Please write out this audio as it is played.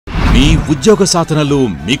మీ ఉద్యోగ సాధనలో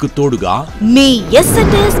మీకు తోడుగా మీ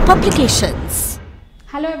S&S Publications.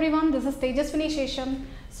 Hello everyone, this is Tejaswini Shesham.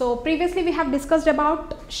 So previously we have discussed about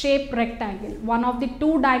shape rectangle, one of the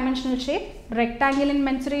two-dimensional shape rectangle in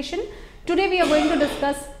mensuration. Today we are going to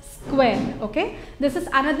discuss square. Okay, this is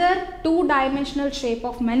another two-dimensional shape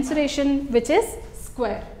of mensuration, which is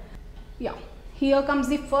square. Yeah, here comes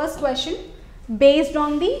the first question based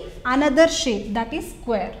on the another shape, that is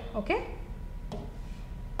square. Okay,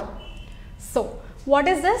 so what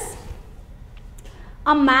is this?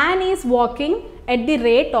 A man is walking at the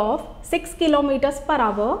rate of 6 kilometers per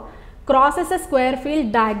hour, crosses a square field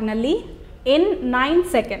diagonally in 9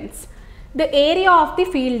 seconds. The area of the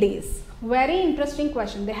field is, very interesting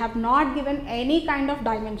question. They have not given any kind of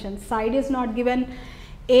dimensions. Side is not given,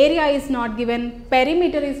 area is not given,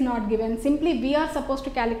 perimeter is not given. Simply we are supposed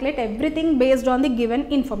to calculate everything based on the given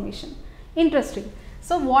information. Interesting.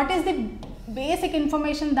 So what is the basic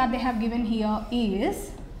information that they have given here is,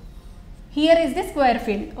 here is the square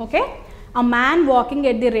field. Okay, a man walking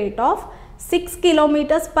at the rate of 6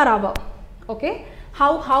 kilometers per hour. Okay,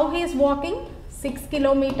 how he is walking? 6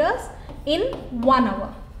 kilometers in 1 hour.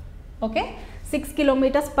 Okay, 6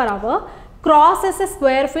 kilometers per hour, crosses a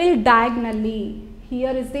square field diagonally.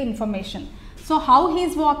 Here is the information. So how he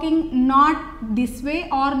is walking? Not this way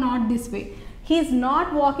or not this way. He is not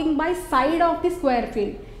walking by side of the square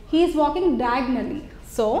field. He is walking diagonally.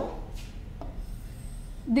 So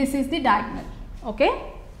this is the diagonal. Okay,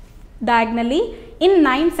 diagonally in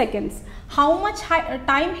 9 seconds. How much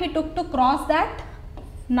time he took to cross that?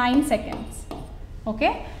 9 seconds.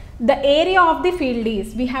 Okay, the area of the field is,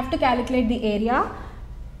 we have to calculate the area.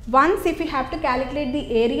 Once if we have to calculate the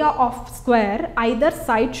area of square, either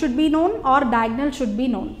side should be known or diagonal should be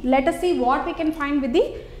known. Let us see what we can find with the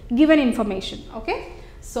given information. Okay,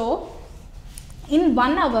 so in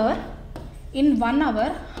 1 hour,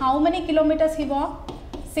 how many kilometers he walked?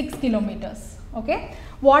 6 kilometers. Okay,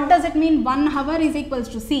 what does it mean? 1 hour is equals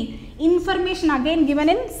to, see, information again given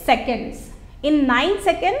in seconds. In 9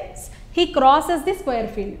 seconds he crosses the square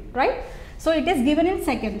field, right? So it is given in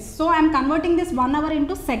seconds. So I am converting this 1 hour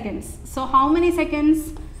into seconds. So how many seconds?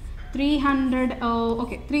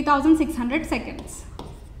 3600 seconds.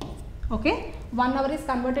 Okay, 1 hour is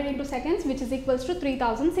converted into seconds, which is equals to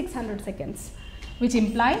 3600 seconds, which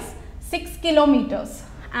implies 6 kilometers.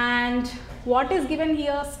 And what is given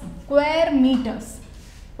here? Square meters.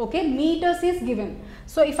 Okay, meters is given.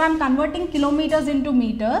 So if I am converting kilometers into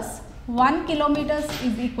meters, 1 kilometers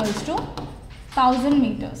is equals to 1000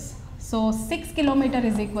 meters. So 6 kilometer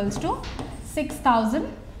is equals to 6000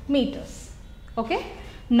 meters. Okay,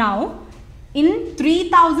 now in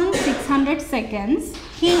 3600 seconds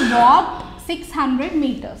he walked 600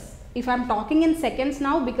 meters. If I am talking in seconds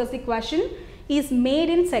now, because the question is made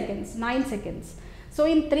in seconds, 9 seconds. So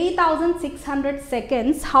in 3600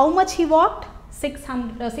 seconds, how much he walked?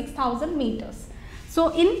 6000 meters. So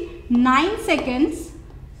in 9 seconds,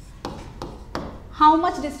 how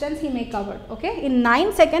much distance he may cover? Okay, in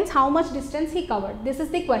 9 seconds, how much distance he covered? This is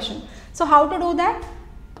the question. So how to do that?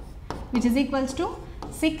 Which is equals to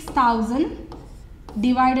 6000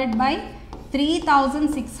 divided by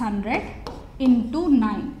 3600 into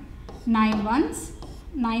 9. 9 ones,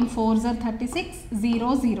 9 fours are 36,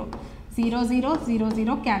 0 0. 0 0 0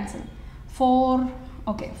 0 cancel. 4,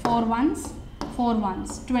 okay, 4 ones, 4 ones,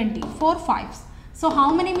 20, 4 fives. So how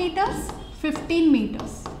many meters? 15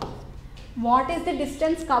 meters. What is the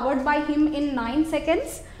distance covered by him in 9 seconds?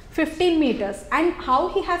 15 meters. And how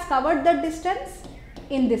he has covered the distance?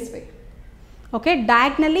 In this way. Okay,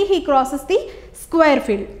 diagonally he crosses the square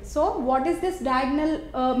field. So what is this diagonal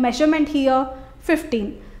measurement here? 15.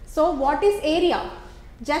 So what is area?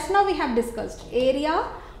 Just now we have discussed area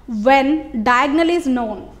when diagonal is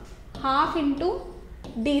known, half into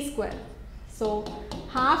d square. So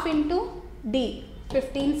half into d,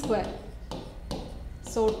 15 square.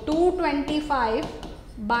 So 225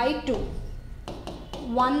 by 2,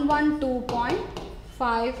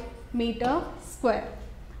 112.5 meter square.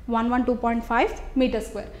 112.5 meter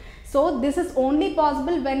square. So this is only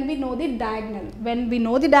possible when we know the diagonal. When we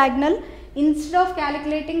know the diagonal, instead of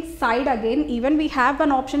calculating side again, even we have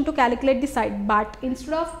an option to calculate the side, but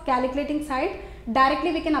instead of calculating side,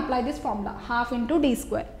 directly we can apply this formula, half into d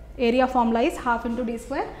square. Area formula is half into d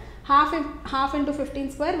square, half into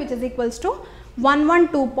 15 square, which is equals to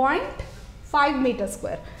 112.5 meter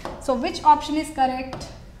square. So which option is correct?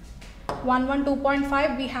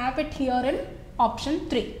 112.5, we have it here in option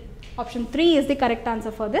 3. Option 3 is the correct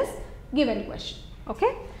answer for this given question.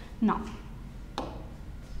 Okay, now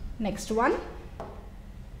next one.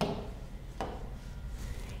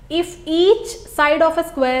 if each side of a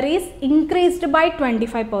square is increased by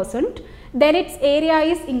 25%, then its area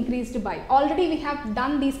is increased by. Already we have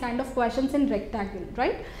done these kind of questions in rectangle,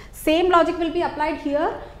 right? Same logic will be applied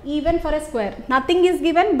here even for a square. Nothing is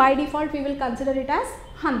given, by default we will consider it as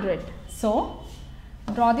 100. So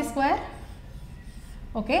draw the square,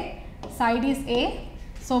 okay, side is A.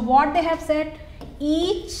 So what they have said,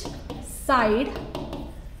 each side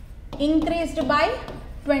increased by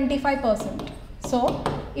 25%. So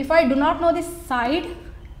if I do not know this side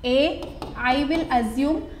A, I will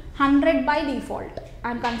assume 100 by default.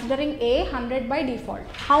 I am considering A 100 by default.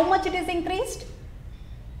 How much it is increased?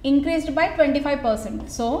 Increased by 25%.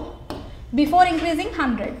 So before increasing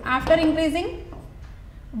 100, after increasing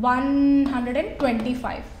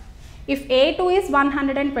 125. If A2 is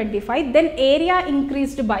 125, then area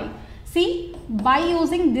increased by, see, by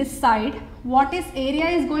using this side, what is area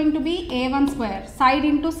is going to be A1 square, side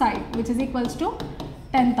into side, which is equals to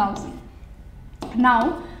 10,000.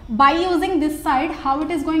 Now by using this side, how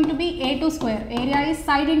it is going to be A2 square, area is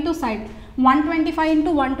side into side, 125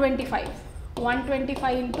 into 125,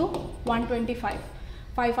 125 into 125,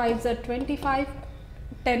 5 5s are 25,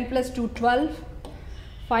 10 plus 2 12,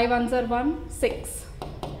 5 1s are 1 6,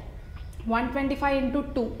 125 into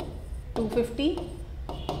 2 250,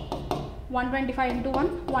 125 into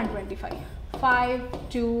 1 125, 5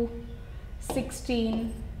 2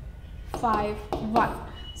 16 5 1.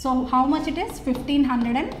 So how much it is?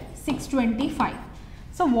 1500 and 625.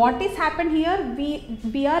 So what is happened here?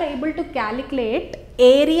 We are able to calculate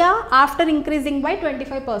area after increasing by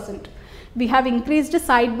 25%. We have increased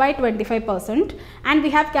side by 25% and we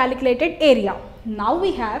have calculated area. Now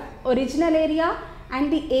we have original area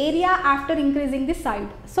and the area after increasing the side.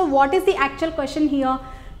 So what is the actual question here?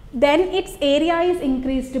 Then its area is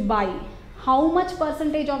increased by, how much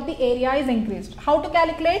percentage of the area is increased? How to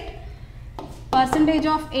calculate? Percentage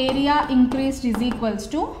of area increased is equals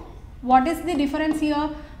to, what is the difference here?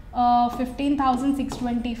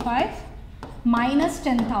 15,625 minus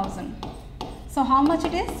 10,000. So how much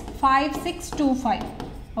it is? 5625.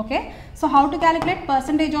 Okay. So how to calculate?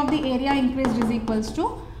 Percentage of the area increased is equals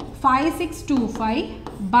to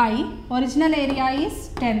 5625 by original area is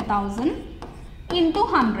 10,000 into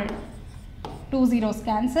 100. 2 zeros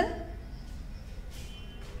cancel.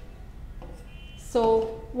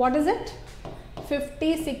 So what is it?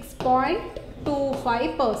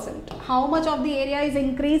 56.25%. How much of the area is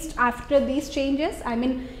increased after these changes? I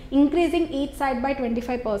mean increasing each side by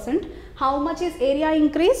 25%. How much is area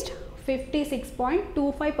increased?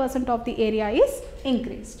 56.25% of the area is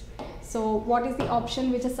increased. So what is the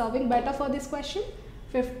option which is serving better for this question?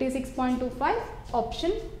 56.25,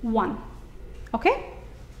 option 1. Okay.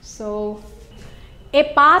 So a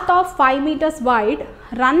path of 5 meters wide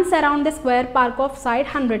runs around the square park of side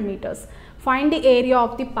 100 meters. Find the area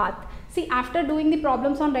of the path. See, after doing the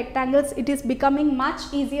problems on rectangles, it is becoming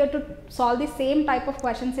much easier to solve the same type of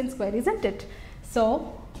questions in square, isn't it?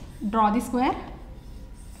 So draw the square.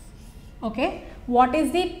 Okay. What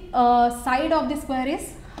is the side of the square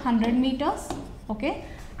is 100 meters. Okay.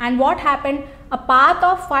 And what happened? A path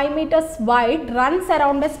of 5 meters wide runs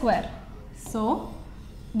around a square. So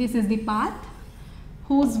this is the path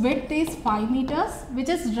whose width is 5 meters, which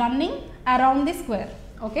is running around the square.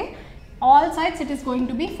 Okay. All sides it is going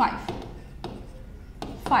to be 5,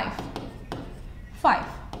 5, 5,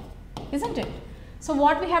 isn't it? So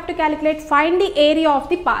what we have to calculate? Find the area of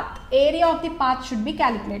the path. Area of the path should be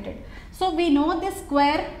calculated. So we know this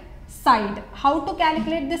square side. How to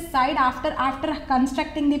calculate this side after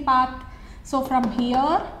constructing the path? So from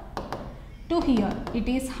here to here it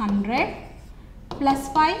is 100 plus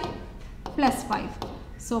 5 plus 5.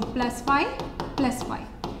 So plus 5 plus 5.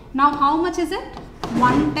 Now how much is it?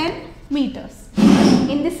 110 meters.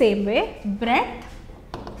 In the same way, breadth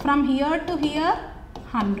from here to here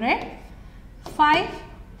 100, 5,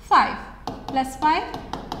 5 plus 5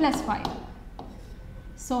 plus 5.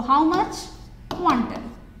 So how much? 110,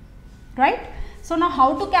 right? So now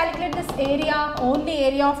how to calculate this area? Only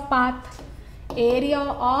area of path. Area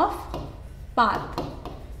of path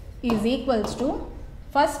is equals to,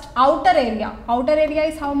 first outer area. Outer area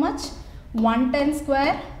is how much? 110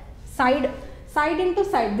 square, side into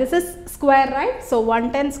side. This is square, right? So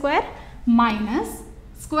 110 square minus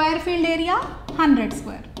square field area 100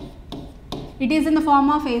 square. It is in the form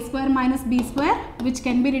of a square minus b square, which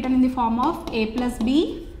can be written in the form of a plus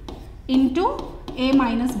b into a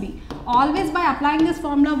minus b. Always by applying this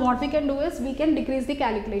formula, what we can do is we can decrease the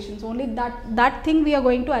calculations. Only that thing we are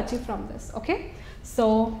going to achieve from this. Okay.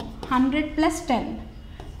 So 100 plus 10,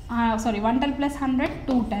 110 plus 100,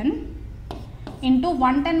 210 into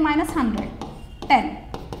 110 minus 100, 10,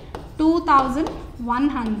 2000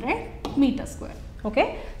 100 meter square. Okay,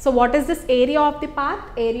 so what is this area of the path?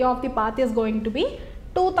 Area of the path is going to be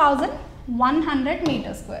 2100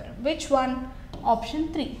 meter square. Which one? Option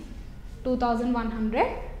 3, 2100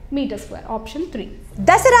 meter square, option 3.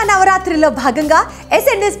 Dasara నవరాత్రిలో భాగంగా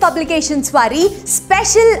SNS publications వారి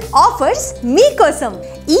special offers మీకోసం.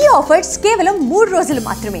 ఈ offers కేవలం 3 రోజులు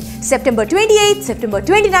మాత్రమే. September 28, September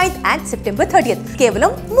 29 and September 30.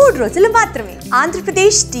 కేవలం 3 రోజులు మాత్రమే.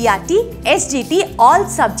 Andhra Pradesh TRT SGT all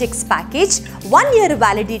subjects package 1 year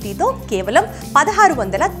వ్యాలిడిటీతో కేవలం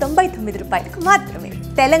 1699 రూపాయలకు మాత్రమే.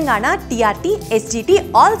 Telangana TRT SGT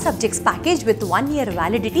all subjects package with 1 year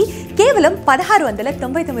validity కేవలం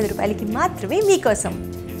 1699 రూపాయలకి మాత్రమే మీకోసం.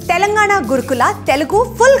 తెలంగాణ గురుకుల తెలుగు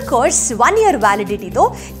ఫుల్ కోర్స్ 1 year వ్యాలిడిటీతో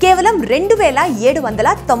కేవలం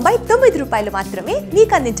 2799 రూపాయలు మాత్రమే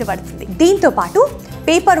మీకు అందించబడుతుంది. దీంతో పాటు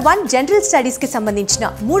పేపర్ 1 జనరల్ స్టడీస్ కి సంబంధించిన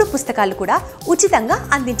 3 పుస్తకాలు కూడా ఉచితంగా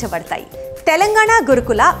అందించబడతాయి. తెలంగాణ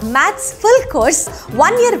గురుకుల మ్యాథ్స్ ఫుల్ కోర్స్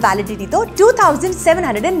 1 year వ్యాలిడిటీతో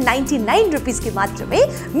 2799 రూపీస్కి మాత్రమే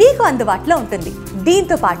మీకు అందుబాటులో ఉంటుంది.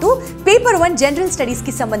 దీంతో పాటు పేపర్ 1 జనరల్ స్టడీస్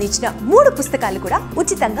కి సంబంధించిన 3 పుస్తకాలు కూడా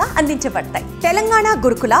ఉచితంగా అందించబడతాయి. తెలంగాణ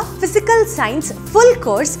గురుకుల physical science full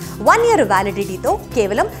course 1 year వ్యాలిడిటీతో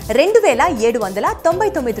కేవలం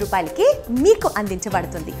 2799 రూపాయలకి మీకు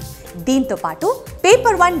అందించబడుతుంది. దీంతో పాటు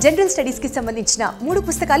పేపర్ 1 జనరల్ స్టడీస్ కి సంబంధించిన 3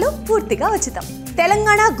 పుస్తకాలు పూర్తిగా ఉచితం.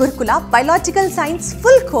 తెలంగాణ గురుకుల biological science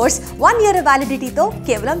full course 1 year వ్యాలిడిటీతో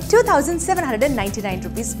కేవలం 2799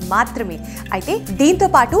 రూపీస్ మాత్రమే. అయితే దీంతో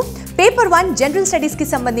పాటు పేపర్ 1 జనరల్ స్టడీస్ కి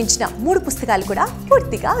సంబంధించిన 3 పుస్తకాలు కూడా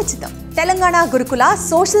పూర్తిగా ఉచితం. తెలంగాణ గురుకుల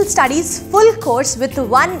social studies full course with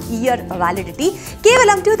 1 year validity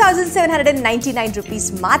కేవలం 2799 రూపీస్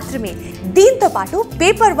మాత్రమే. దీంతో పాటు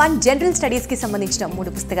పేపర్ 1 జనరల్ స్టడీస్ కి సంబంధించిన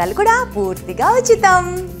 3 పుస్తకాలు కూడా పూర్తిగా ఉచితం.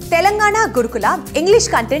 తెలంగాణ గురుకుల English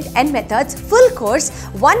content and methods full course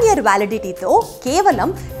 1 year వ్యాలిడిటీతో కేవలం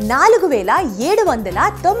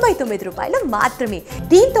 4799 రూపాయలు మాత్రమే.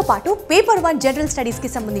 దీంతో పాటు పేపర్ 1 జనరల్ స్టడీస్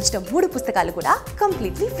కి సంబంధించిన 3 పుస్తకాలు కూడా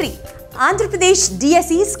completely free. Andhra Pradesh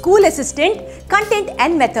DSC school assistant content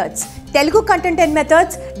and methods, Telugu content and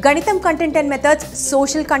methods, గణితం content and methods,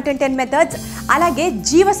 social content and methods, అలాగే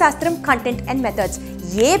జీవశాస్త్రం content and methods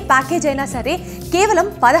A package అయినా సరే కేవలం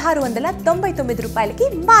 1699 రూపాయలకి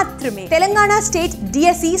మాత్రమే. Telangana state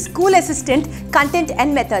DSC school assistant content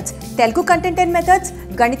and methods, Telugu content and methods,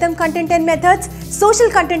 గణితం content and methods,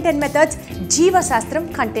 social content and methods, జీవశాస్త్రం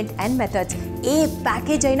content and methods A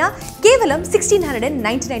package అయినా కేవలం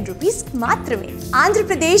 1699 రూపీస్ మాత్రమే.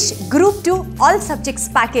 Andhra Pradesh group 2 all subjects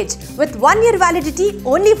package with 1 year validity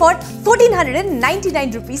only for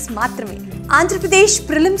 1499 rupees మాత్రమే. Andhra Pradesh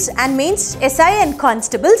prelims and mains SI and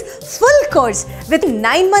constables full course with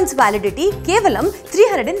 9 months validity కేవలం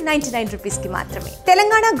 399 రూపీస్కి మాత్రమే.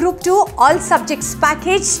 Telangana group 2 all subjects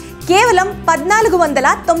package కేవలం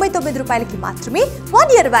 1499 రూపాయలకి మాత్రమే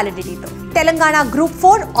 1 year వ్యాలిడిటీతో. Telangana group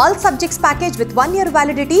 4 all subjects package with 1 year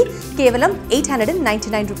validity కేవలం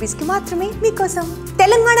 899 రూపీస్కి మాత్రమే మీకోసం.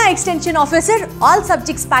 Telangana extension officer all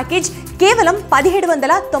subjects package కేవలం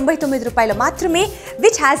 1799 రూపాయలు మాత్రమే,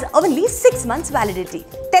 which has only 6 months validity.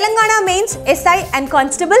 Telangana mains SI and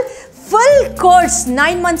constable full course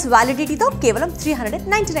 9 months వ్యాలిడిటీతో కేవలం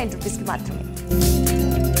 399 రూపీస్కి మాత్రమే.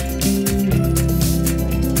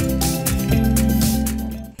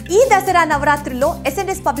 ఈ దసరా నవరాత్రుల్లో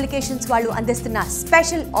ఎస్ఎన్ఎస్ పబ్లికేషన్స్ వాళ్ళు అందిస్తున్న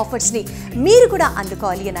స్పెషల్ ఆఫర్స్ని మీరు కూడా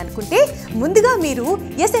అందుకోవాలి అని అనుకుంటే ముందుగా మీరు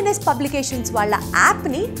ఎస్ఎన్ఎస్ పబ్లికేషన్స్ వాళ్ళ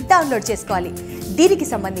యాప్ని డౌన్లోడ్ చేసుకోవాలి. దీనికి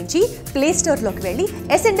సంబంధించి ప్లే స్టోర్లోకి వెళ్ళి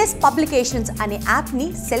ఎస్ఎన్ఎస్ పబ్లికేషన్స్ అనే యాప్ని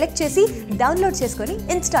సెలెక్ట్ చేసి డౌన్లోడ్ చేసుకొని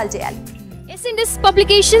ఇన్స్టాల్ చేయాలి. ఎస్ఎన్ఎస్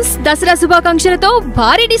పబ్లికేషన్స్ దసరా శుభాకాంక్షలతో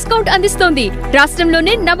భారీ డిస్కౌంట్ అందిస్తోంది.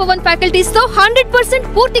 రాష్ట్రంలోనే #1 ఫ్యాకల్టీస్ తో 100%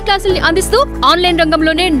 పూర్తి క్లాసుల్ని అందిస్తూ ఆన్లైన్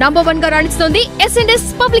రంగంలోనే #1 గా రాణిస్తోంది ఎస్ఎన్ఎస్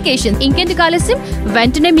పబ్లికేషన్స్. ఇంకెందుకు ఆలస్యం,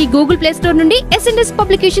 వెంటనే మీ గూగుల్ ప్లే స్టోర్ నుండి ఎస్ఎన్ఎస్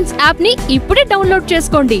పబ్లికేషన్స్ యాప్ ని ఇప్పుడే డౌన్లోడ్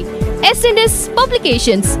చేసుకోండి. ఎస్ఎన్ఎస్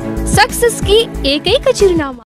పబ్లికేషన్స్ సక్సెస్ కి ఏకైక చిరునామా.